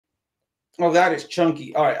Oh, that is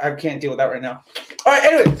chunky. All right, I can't deal with that right now. All right,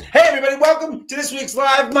 anyway. Hey, everybody. Welcome to this week's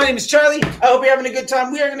live. My name is Charlie. I hope you're having a good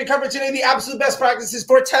time. We are going to cover today the absolute best practices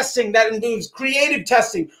for testing. That includes creative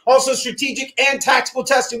testing, also strategic and tactical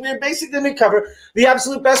testing. We are basically going to cover the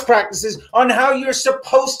absolute best practices on how you're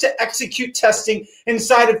supposed to execute testing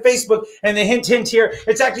inside of Facebook. And the hint here,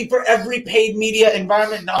 it's actually for every paid media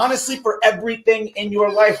environment and honestly for everything in your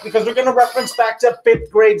life, because we're going to reference back to 5th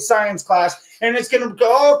grade science class. And it's going to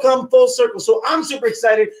all come full circle. So I'm super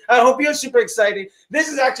excited. I hope you're super excited. This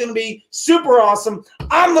is actually going to be super awesome.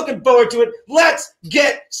 I'm looking forward to it. Let's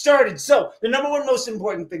get started. So the number one most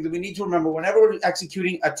important thing that we need to remember whenever we're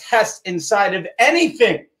executing a test inside of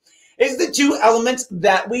anything is the two elements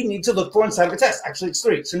that we need to look for inside of a test. Actually, it's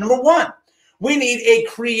three. So number one, we need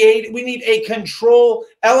a control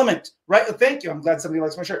element, right? Thank you. I'm glad somebody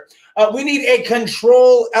likes my shirt. We need a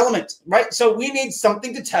control element, right? So we need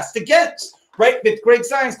something to test against. Right? 5th grade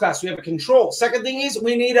science class, we have a control. Second thing is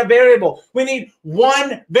we need a variable. We need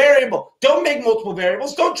one variable. Don't make multiple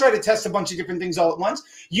variables. Don't try to test a bunch of different things all at once.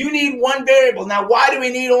 You need one variable. Now, why do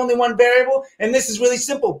we need only one variable? And this is really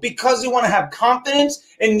simple, because we want to have confidence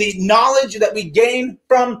in the knowledge that we gain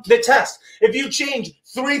from the test. If you change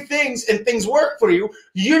 3 things and things work for you,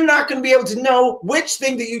 you're not going to be able to know which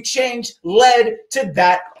thing that you changed led to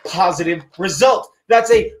that positive result.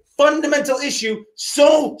 That's a fundamental issue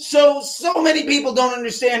so many people don't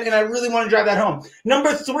understand, and I really want to drive that home.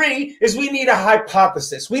 Number 3 is we need a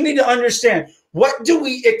hypothesis. We need to understand, what do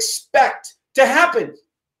we expect to happen?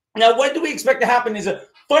 Now, what do we expect to happen is a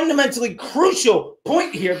fundamentally crucial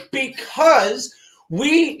point here, because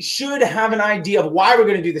we should have an idea of why we're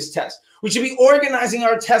going to do this test. We should be organizing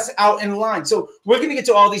our tests out in line. So we're going to get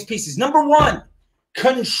to all these pieces. Number 1,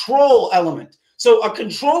 control element. So a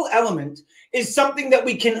control element is something that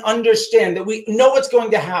we can understand, that we know what's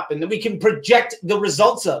going to happen, that we can project the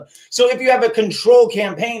results of. So if you have a control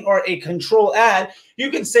campaign or a control ad,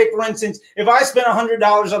 you can say, for instance, if I spend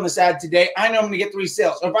 $100 on this ad today, I know I'm going to get 3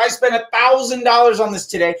 sales. Or if I spend $1,000 on this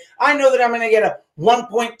today, I know that I'm going to get a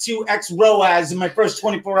 1.2x ROAS in my first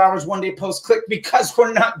 24 hours, 1-day post-click, because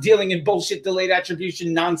we're not dealing in bullshit delayed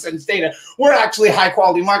attribution nonsense data. We're actually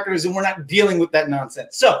high-quality marketers, and we're not dealing with that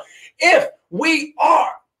nonsense. So if we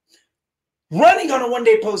are running on a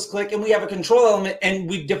 1-day post-click and we have a control element and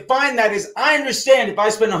we define that as, I understand if I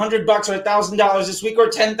spend $100 or $1,000 this week, or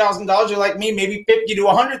 $10,000, or like me, maybe $50,000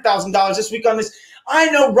 to $100,000 this week on this, I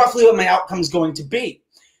know roughly what my outcome is going to be.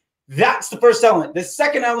 That's the first element. The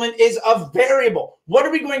second element is a variable. What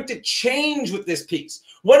are we going to change with this piece?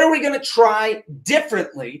 What are we going to try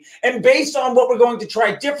differently? And based on what we're going to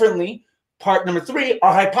try differently, part number 3,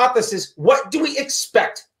 our hypothesis, what do we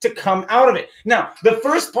expect to come out of it? Now, the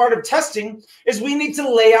first part of testing is we need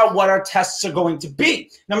to lay out what our tests are going to be.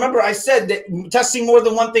 Now, remember, I said that testing more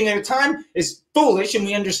than one thing at a time is foolish, and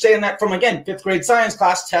we understand that from, again, 5th grade science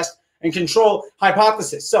class, test and control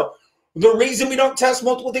hypothesis. So the reason we don't test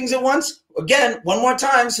multiple things at once, again, one more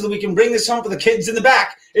time so that we can bring this home for the kids in the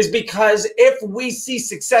back, is because if we see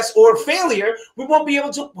success or failure, we won't be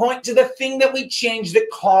able to point to the thing that we changed that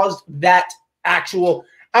caused that actual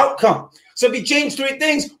outcome. So if you change 3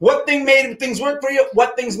 things, what thing made things work for you?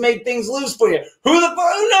 What things made things lose for you? Who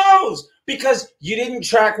knows? Because you didn't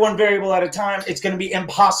track one variable at a time, it's going to be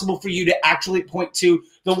impossible for you to actually point to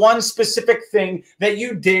the one specific thing that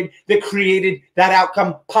you did that created that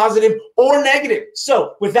outcome, positive or negative.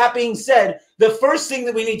 So with that being said, the first thing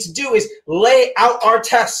that we need to do is lay out our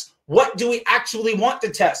tests. What do we actually want to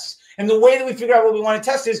test? And the way that we figure out what we want to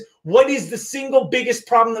test is, what is the single biggest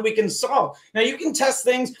problem that we can solve? Now, you can test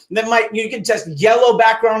things that you can test yellow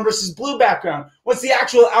background versus blue background. What's the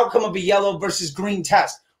actual outcome of a yellow versus green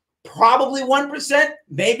test? Probably 1%,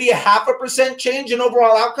 maybe a 0.5% change in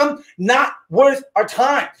overall outcome. Not worth our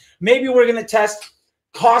time. Maybe we're going to test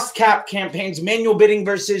cost cap campaigns, manual bidding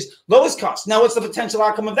versus lowest cost. Now, what's the potential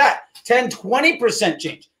outcome of that? 10, 20%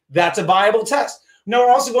 change. That's a viable test. Now,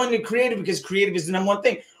 we're also going to creative, because creative is the number one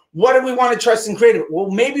thing. What do we want to test in creative?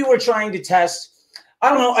 Well, maybe we're trying to test, I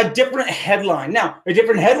don't know, a different headline. Now, a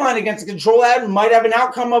different headline against a control ad might have an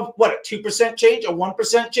outcome of, what, a 2% change, a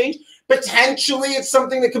 1% change? Potentially, it's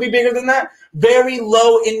something that could be bigger than that. Very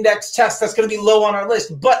low index test. That's going to be low on our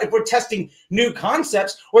list. But if we're testing new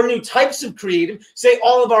concepts or new types of creative, say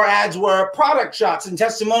all of our ads were product shots and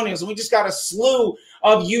testimonials, and we just got a slew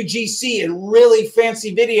of UGC and really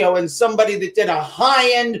fancy video, and somebody that did a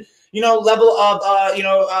high-end, level of,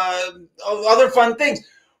 other fun things.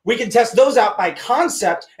 We can test those out by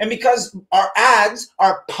concept. And because our ads,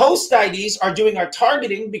 our post IDs are doing our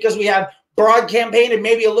targeting, because we have broad campaign and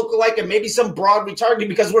maybe a lookalike and maybe some broad retargeting,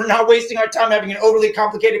 because we're not wasting our time having an overly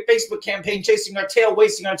complicated Facebook campaign, chasing our tail,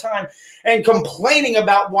 wasting our time, and complaining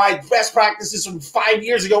about why best practices from 5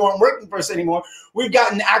 years ago aren't working for us anymore. We've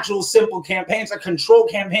gotten actual simple campaigns, a control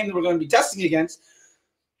campaign that we're going to be testing against.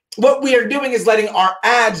 What we are doing is letting our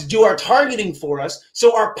ads do our targeting for us.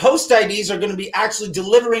 So our post IDs are going to be actually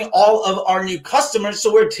delivering all of our new customers.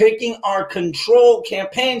 So we're taking our control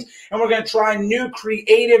campaigns and we're going to try new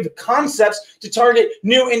creative concepts to target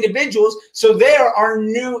new individuals. So there, our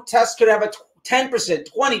new test could have a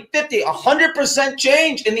 10%, 20, 50, 100%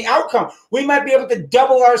 change in the outcome. We might be able to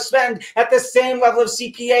double our spend at the same level of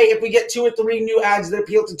CPA if we get 2 or 3 new ads that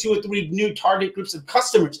appeal to 2 or 3 new target groups of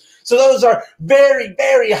customers. So those are very,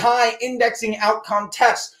 very high indexing outcome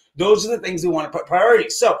tests. Those are the things we want to put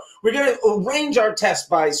priority. So we're going to arrange our tests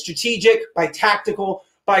by strategic, by tactical,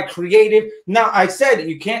 by creative. Now, I said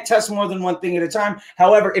you can't test more than one thing at a time.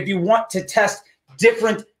 However, if you want to test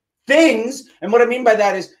different things, and what I mean by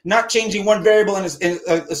that is not changing one variable in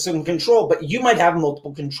some control, but you might have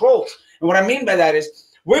multiple controls. And what I mean by that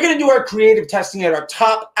is we're going to do our creative testing at our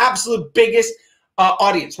top, absolute biggest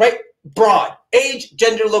audience, right? Broad, age,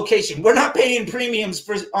 gender, location. We're not paying premiums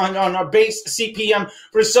for on our base CPM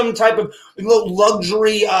for some type of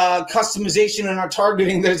luxury customization in our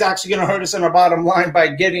targeting that is actually going to hurt us on our bottom line by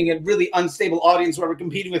getting a really unstable audience where we're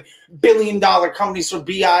competing with billion-dollar companies for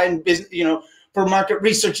BI and business, for market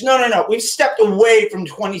research. No. We've stepped away from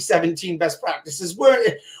 2017 best practices. We're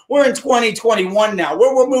in 2021 now.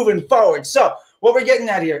 We're moving forward. So what we're getting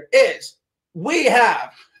at here is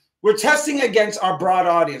we're testing against our broad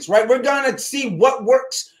audience, right? We're going to see what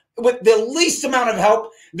works with the least amount of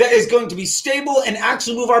help that is going to be stable and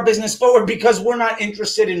actually move our business forward, because we're not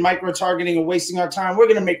interested in micro-targeting and wasting our time. We're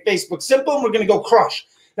going to make Facebook simple and we're going to go crush.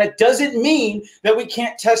 That doesn't mean that we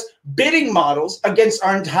can't test bidding models against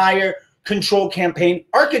our entire control campaign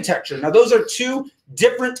architecture. Now, those are 2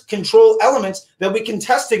 different control elements that we can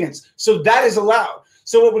test against. So that is allowed.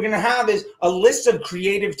 So what we're going to have is a list of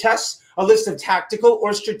creative tests, a list of tactical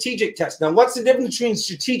or strategic tests. Now, what's the difference between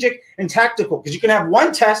strategic and tactical? Because you can have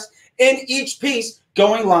one test in each piece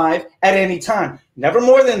going live at any time. Never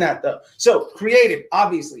more than that, though. So creative,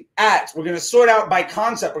 obviously. Ads, we're going to sort out by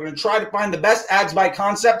concept. We're going to try to find the best ads by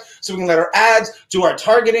concept so we can let our ads do our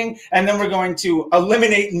targeting, and then we're going to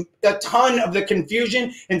eliminate a ton of the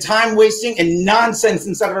confusion and time wasting and nonsense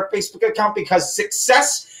inside of our Facebook account, because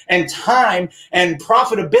success and time and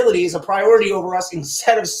profitability is a priority over us.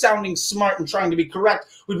 Instead of sounding smart and trying to be correct,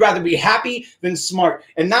 we'd rather be happy than smart.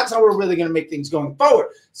 And that's how we're really going to make things going forward.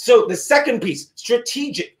 So the second piece,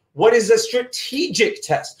 strategic. What is a strategic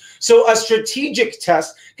test? So a strategic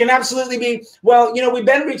test can absolutely be, well, we've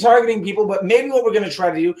been retargeting people, but maybe what we're going to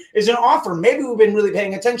try to do is an offer. Maybe we've been really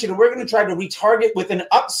paying attention, and we're going to try to retarget with an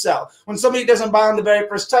upsell. When somebody doesn't buy on the very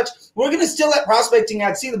first touch, we're going to still let prospecting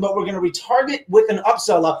ads see them, but we're going to retarget with an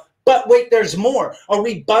upsell. But wait, there's more. A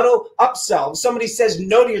rebuttal upsell. If somebody says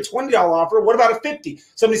no to your $20 offer, what about a $50?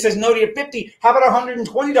 Somebody says no to your $50, how about a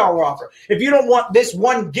 $120 offer? If you don't want this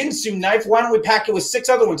one Ginsu knife, why don't we pack it with 6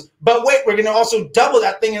 other ones? But wait, we're going to also double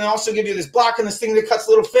that thing and also give you this block and this thing that cuts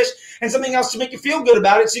little fish and something else to make you feel good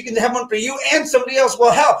about it, so you can have one for you and somebody else.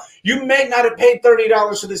 Well, hell, you may not have paid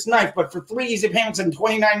 $30 for this knife, but for 3 easy payments and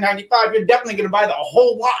 $29.95, you're definitely going to buy the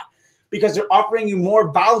whole lot, because they're offering you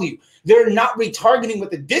more value. They're not retargeting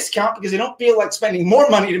with a discount because they don't feel like spending more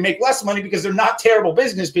money to make less money, because they're not terrible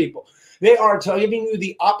business people. They are giving you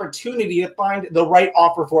the opportunity to find the right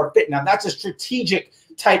offer for a fit. Now, that's a strategic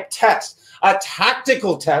type test. A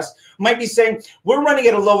tactical test might be saying, we're running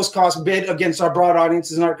at a lowest cost bid against our broad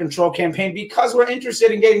audiences in our control campaign because we're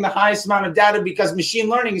interested in getting the highest amount of data, because machine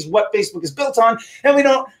learning is what Facebook is built on. And we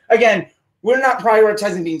don't, again, we're not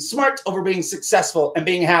prioritizing being smart over being successful and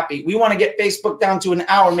being happy. We want to get Facebook down to an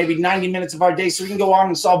hour, maybe 90 minutes of our day, so we can go on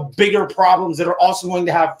and solve bigger problems that are also going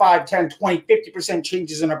to have 5, 10, 20, 50%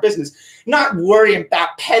 changes in our business. Not worrying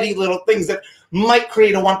about petty little things that might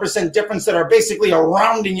create a 1% difference that are basically a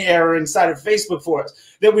rounding error inside of Facebook for us,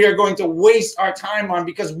 that we are going to waste our time on,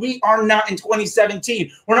 because we are not in 2017.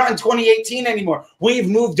 We're not in 2018 anymore. We've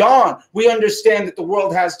moved on. We understand that the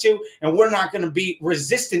world has too, and we're not going to be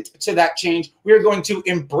resistant to that change. We are going to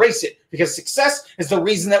embrace it, because success is the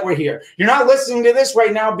reason that we're here. You're not listening to this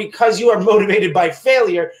right now because you are motivated by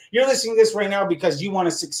failure. You're listening to this right now because you want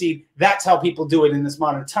to succeed. That's how people do it in this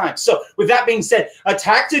modern time. So with that being said, a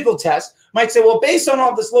tactical test might say, well, based on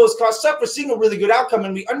all this lowest cost stuff, we're seeing a really good outcome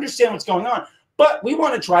and we understand what's going on, but we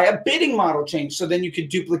want to try a bidding model change. So then you could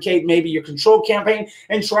duplicate maybe your control campaign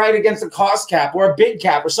and try it against a cost cap or a bid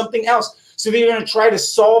cap or something else. so that you're going to try to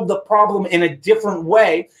solve the problem in a different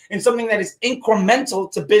way, in something that is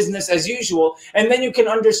incremental to business as usual. And then you can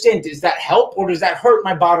understand, does that help or does that hurt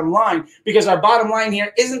my bottom line? Because our bottom line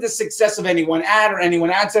here isn't the success of any one ad or any one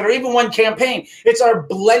ad set or even one campaign. It's our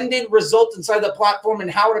blended result inside the platform and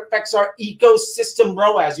how it affects our ecosystem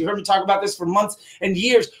ROAS. You heard me talk about this for months and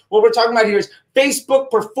years. What we're talking about here is Facebook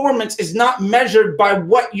performance is not measured by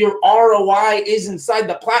what your ROI is inside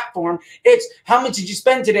the platform. It's how much did you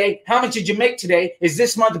spend today? How much did you make today? Is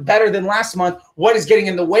this month better than last month? What is getting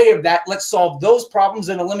in the way of that? Let's solve those problems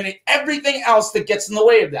and eliminate everything else that gets in the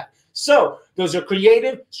way of that. So those are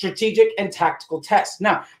creative, strategic, and tactical tests.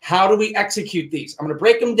 Now, how do we execute these? I'm going to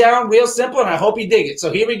break them down real simple, and I hope you dig it. So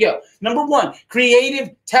here we go. Number one,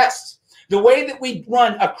 creative tests. The way that we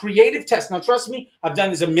run a creative test, now trust me, I've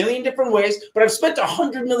done this a million different ways, but I've spent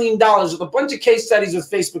 $100 million with a bunch of case studies with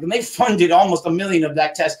Facebook, and they funded almost 1 million of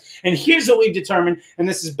that test. And here's what we've determined, and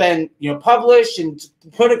this has been published and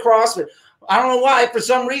put across, but I don't know why, for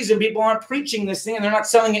some reason, people aren't preaching this thing and they're not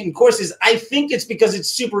selling it in courses. I think it's because it's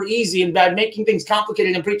super easy, and by making things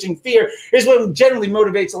complicated and preaching fear is what generally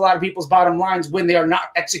motivates a lot of people's bottom lines when they are not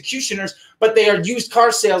executioners, but they are used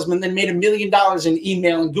car salesmen that made $1 million in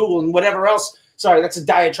email and Google and whatever else. Sorry, that's a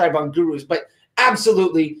diatribe on gurus, but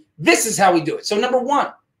absolutely, this is how we do it. So number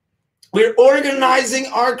one, we're organizing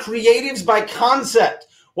our creatives by concept.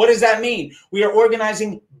 What does that mean? We are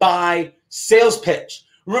organizing by sales pitch.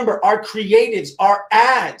 Remember, our creatives, our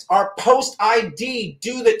ads, our post ID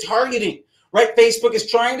do the targeting, right? Facebook is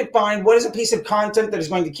trying to find what is a piece of content that is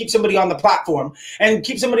going to keep somebody on the platform and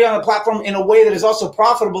keep somebody on the platform in a way that is also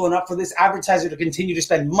profitable enough for this advertiser to continue to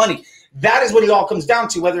spend money. That is what it all comes down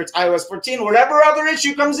to, whether it's iOS 14 or whatever other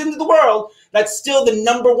issue comes into the world. That's still the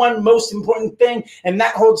number one most important thing. And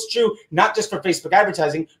that holds true not just for Facebook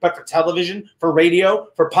advertising, but for television, for radio,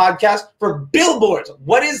 for podcasts, for billboards.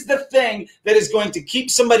 What is the thing that is going to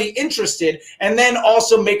keep somebody interested and then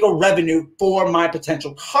also make a revenue for my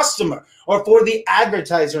potential customer or for the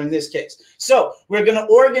advertiser in this case? So we're going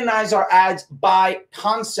to organize our ads by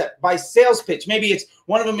concept, by sales pitch. Maybe it's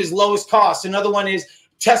one of them is lowest cost. Another one is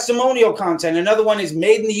testimonial content. Another one is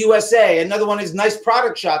made in the USA. Another one is nice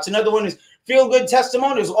product shots. Another one is feel-good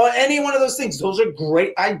testimonials, or any one of those things. Those are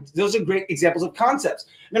great examples of concepts.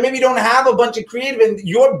 Now, maybe you don't have a bunch of creative, and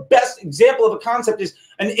your best example of a concept is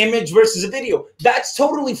an image versus a video. That's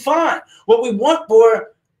totally fine. What we want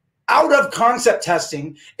for out of concept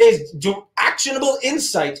testing is actionable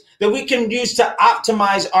insight that we can use to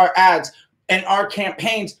optimize our ads and our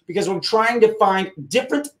campaigns, because we're trying to find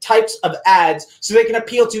different types of ads so they can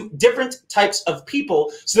appeal to different types of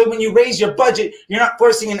people, so that when you raise your budget, you're not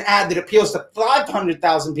forcing an ad that appeals to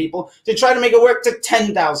 500,000 people to try to make it work to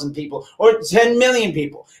 10,000 people or 10 million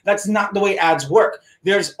people. That's not the way ads work.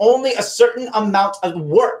 There's only a certain amount of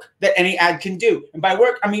work that any ad can do. And by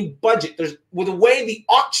work, I mean budget. The way the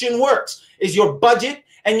auction works is your budget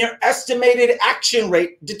and your estimated action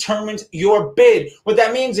rate determines your bid. What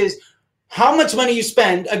that means is how much money you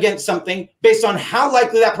spend against something based on how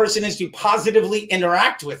likely that person is to positively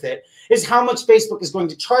interact with it is how much Facebook is going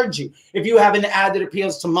to charge you. If you have an ad that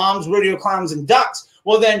appeals to moms, rodeo clowns, and ducks,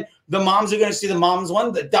 well, then the moms are going to see the moms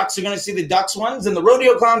one, the ducks are going to see the ducks ones, and the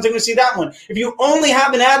rodeo clowns are going to see that one. If you only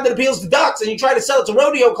have an ad that appeals to ducks and you try to sell it to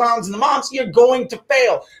rodeo clowns and the moms, you're going to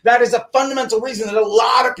fail. That is a fundamental reason that a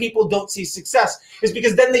lot of people don't see success, is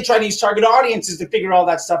because then they try to use target audiences to figure all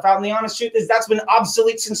that stuff out. And the honest truth is that's been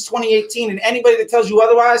obsolete since 2018. And anybody that tells you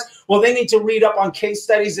otherwise, well, they need to read up on case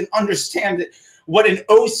studies and understand that what an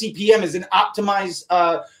OCPM is, an optimized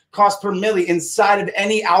cost per milli inside of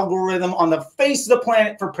any algorithm on the face of the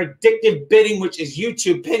planet for predictive bidding, which is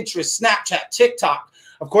YouTube, Pinterest, Snapchat, TikTok,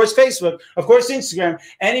 of course, Facebook, of course, Instagram,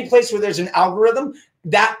 any place where there's an algorithm.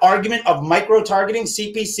 That argument of micro-targeting,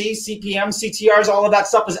 CPC, CPM, CTRs, all of that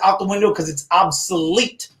stuff is out the window because it's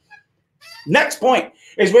obsolete. Next point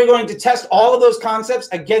is we're going to test all of those concepts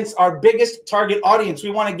against our biggest target audience.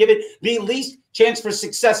 We want to give it the least chance for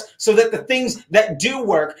success so that the things that do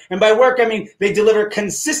work, and by work, I mean they deliver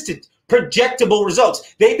consistent, projectable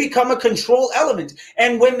results. They become a control element.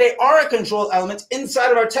 And when they are a control element inside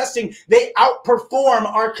of our testing, they outperform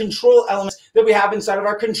our control elements that we have inside of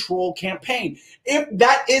our control campaign. If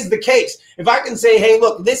that is the case, if I can say, hey,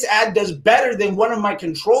 look, this ad does better than one of my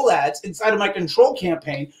control ads inside of my control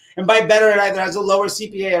campaign, and by better, it either has a lower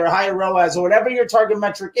CPA or a higher ROAS or whatever your target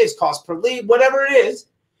metric is, cost per lead, whatever it is,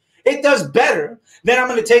 it does better, then I'm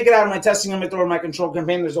going to take it out of my testing. I'm going to throw in my control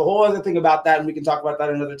campaign. There's a whole other thing about that, and we can talk about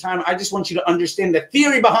that another time. I just want you to understand the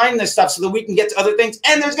theory behind this stuff so that we can get to other things.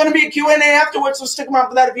 And there's going to be a Q&A afterwards, so stick around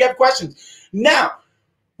for that if you have questions. Now,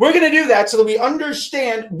 We're going to do that so that we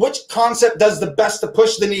understand which concept does the best to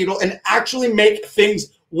push the needle and actually make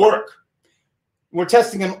things work. We're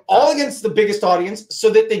testing them all against the biggest audience so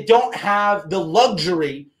that they don't have the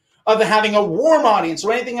luxury of having a warm audience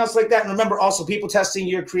or anything else like that. And remember, also, people testing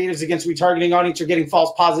your creatives against retargeting audience are getting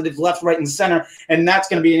false positives left, right, and center, and that's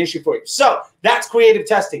going to be an issue for you. So that's creative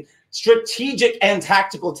testing. Strategic and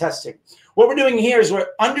tactical testing. What we're doing here is we're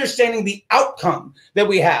understanding the outcome that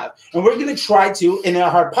we have. And we're going to try to, in our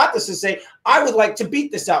hypothesis, say, I would like to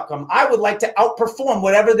beat this outcome. I would like to outperform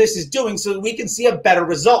whatever this is doing so that we can see a better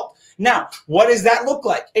result. Now, what does that look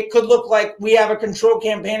like? It could look like we have a control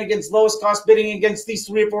campaign against lowest cost bidding against these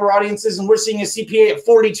 3 or 4 audiences, and we're seeing a CPA at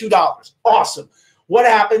 $42. Awesome. What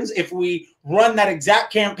happens if we run that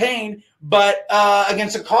exact campaign, but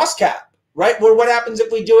against a cost cap? Right? Well, what happens if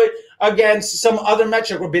we do it against some other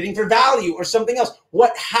metric? We're bidding for value or something else.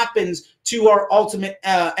 What happens to our ultimate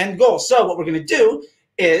end goal? So what we're going to do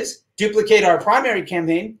is duplicate our primary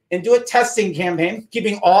campaign and do a testing campaign,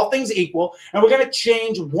 keeping all things equal. And we're going to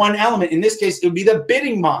change one element. In this case, it would be the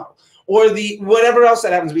bidding model or the whatever else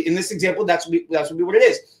that happens to be. In this example, that's what it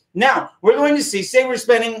is. Now, we're going to see, say we're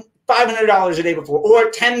spending $500 a day before, or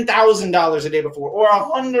 $10,000 a day before, or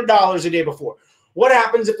 $100 a day before. What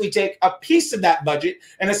happens if we take a piece of that budget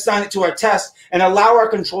and assign it to our test and allow our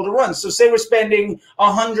control to run? So say we're spending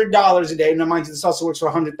 $100 a day. Now, mind you, this also works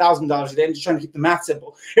for $100,000 a day. I'm just trying to keep the math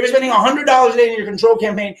simple. If you're spending $100 a day in your control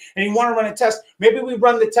campaign and you want to run a test, maybe we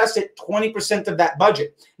run the test at 20% of that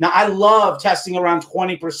budget. Now, I love testing around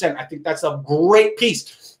 20%. I think that's a great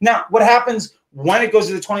piece. Now, what happens when it goes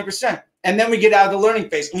to the 20%? And then we get out of the learning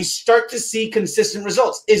phase and we start to see consistent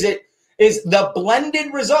results. Is the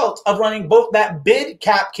blended result of running both that bid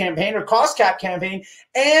cap campaign or cost cap campaign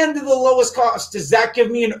and the lowest cost, does that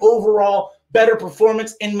give me an overall better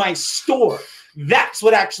performance in my store? That's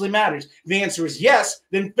what actually matters. If the answer is yes,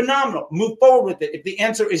 then phenomenal. Move forward with it. If the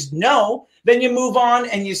answer is no, then you move on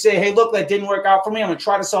and you say, hey, look, that didn't work out for me. I'm going to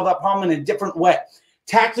try to solve that problem in a different way.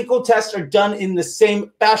 Tactical tests are done in the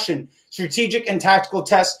same fashion. Strategic and tactical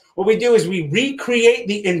tests, what we do is we recreate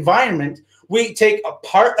the environment. We take a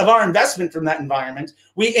part of our investment from that environment,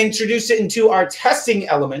 we introduce it into our testing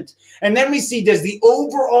element, and then we see, does the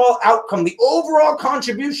overall outcome, the overall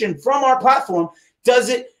contribution from our platform, does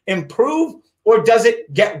it improve or does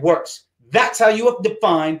it get worse? That's how you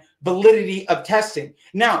define validity of testing.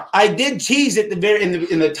 Now, I did tease it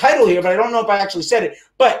in the title here, but I don't know if I actually said it,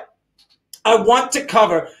 but I want to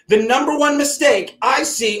cover the #1 mistake I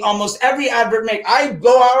see almost every advert make. I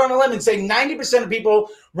go out on a limb and say 90% of people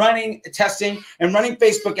running testing and running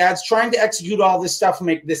Facebook ads, trying to execute all this stuff,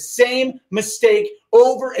 make the same mistake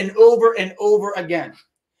over and over and over again.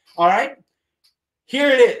 All right? Here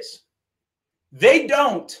it is. They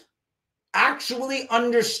don't actually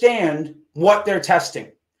understand what they're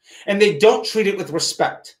testing, and they don't treat it with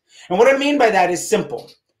respect. And what I mean by that is simple.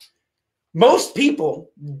 Most people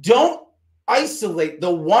don't isolate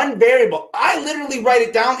the one variable. I literally write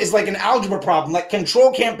it down as like an algebra problem, like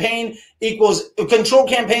control campaign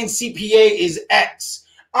CPA is X.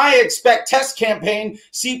 I expect test campaign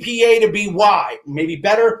CPA to be Y, maybe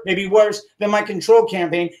better, maybe worse than my control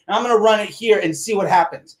campaign. And I'm going to run it here and see what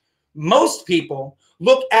happens. Most people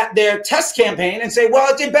look at their test campaign and say,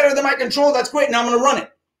 well, it did better than my control. That's great. Now I'm going to run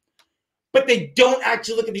it. But they don't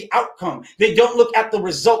actually look at the outcome. They don't look at the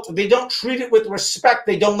result. They don't treat it with respect.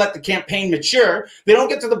 They don't let the campaign mature. They don't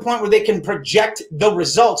get to the point where they can project the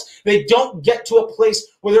results. They don't get to a place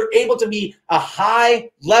where they're able to be a high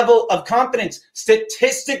level of confidence,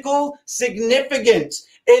 statistical significance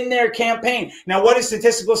in their campaign. Now, what does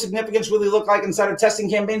statistical significance really look like inside of testing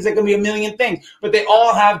campaigns? There can be a million things, but they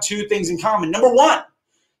all have 2 things in common. #1,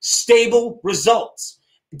 stable results.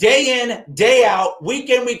 Day in, day out, week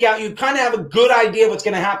in, week out, you kind of have a good idea what's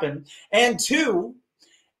going to happen. And 2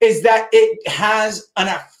 is that it has an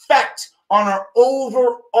effect on our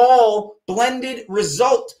overall blended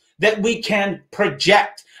result that we can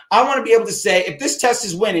project. I want to be able to say, if this test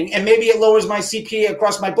is winning and maybe it lowers my CPA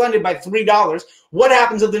across my blended by $3, what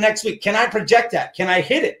happens in the next week? Can I project that? Can I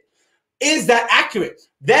hit it? Is that accurate?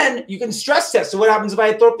 Then you can stress test. So what happens if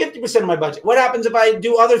I throw 50% of my budget? What happens if I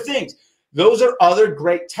do other things? Those are other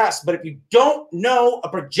great tests. But if you don't know a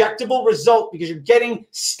projectable result because you're getting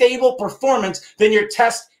stable performance, then your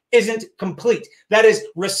test isn't complete. That is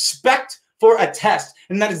respect for a test.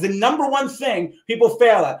 And that is the number one thing people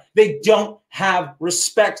fail at. They don't have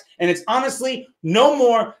respect. And it's honestly no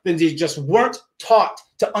more than they just weren't taught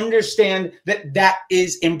to understand that that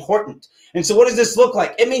is important. And so what does this look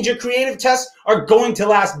like? It means your creative tests are going to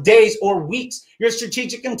last days or weeks. Your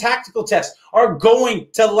strategic and tactical tests are going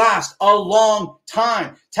to last a long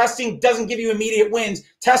time. Testing doesn't give you immediate wins.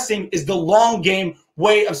 Testing is the long game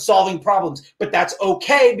way of solving problems. But that's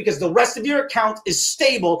okay because the rest of your account is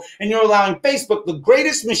stable and you're allowing Facebook, the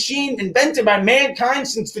greatest machine invented by mankind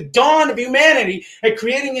since the dawn of humanity, at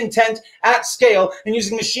creating intent at scale and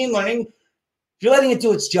using machine learning, you're letting it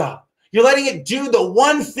do its job. You're letting it do the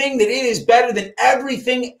one thing that it is better than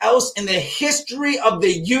everything else in the history of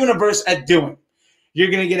the universe at doing.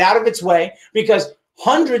 You're going to get out of its way because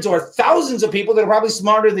hundreds or thousands of people that are probably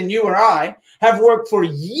smarter than you or I have worked for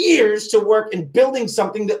years to work in building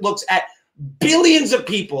something that looks at billions of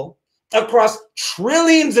people across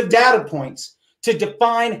trillions of data points to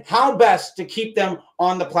define how best to keep them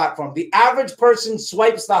on the platform. The average person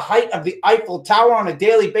swipes the height of the Eiffel Tower on a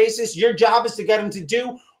daily basis. Your job is to get them to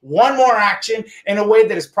do one more action in a way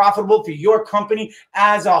that is profitable for your company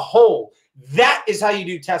as a whole. That is how you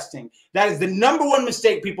do testing. That is the number one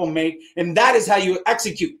mistake people make, and that is how you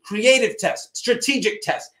execute creative tests, strategic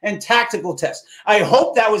tests, and tactical tests. I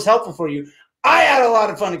hope that was helpful for you. I had a lot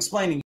of fun explaining.